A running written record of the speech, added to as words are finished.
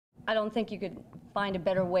I don't think you could find a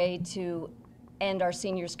better way to end our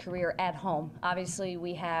seniors' career at home. Obviously,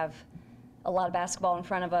 we have a lot of basketball in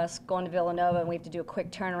front of us, going to Villanova, and we have to do a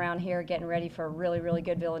quick turnaround here, getting ready for a really, really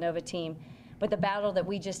good Villanova team. But the battle that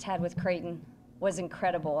we just had with Creighton was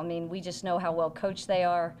incredible. I mean, we just know how well coached they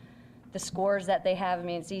are, the scores that they have. I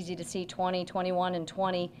mean, it's easy to see 20, 21, and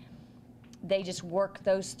 20. They just work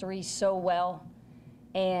those three so well,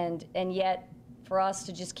 and yet for us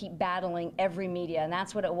to just keep battling every media, and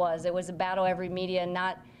that's what it was. It was a battle every media,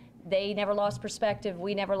 not they never lost perspective,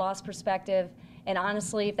 we never lost perspective. And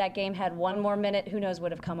honestly, if that game had one more minute, who knows what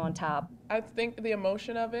would have come on top. I think the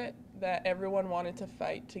emotion of it, that everyone wanted to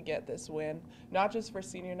fight to get this win, not just for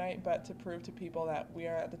senior night, but to prove to people that we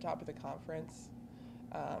are at the top of the conference.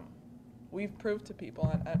 We've proved to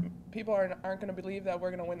people, and people aren't going to believe that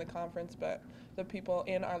we're going to win the conference, but the people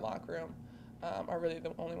in our locker room are really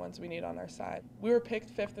the only ones we need on our side. We were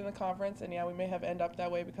picked 5th in the conference, and yeah, we may have ended up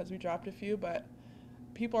that way because we dropped a few, but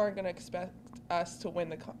people aren't going to expect us to win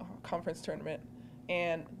the conference tournament,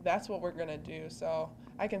 and that's what we're going to do. So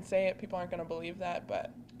I can say it, people aren't going to believe that,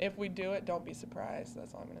 but if we do it, don't be surprised.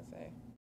 That's all I'm going to say.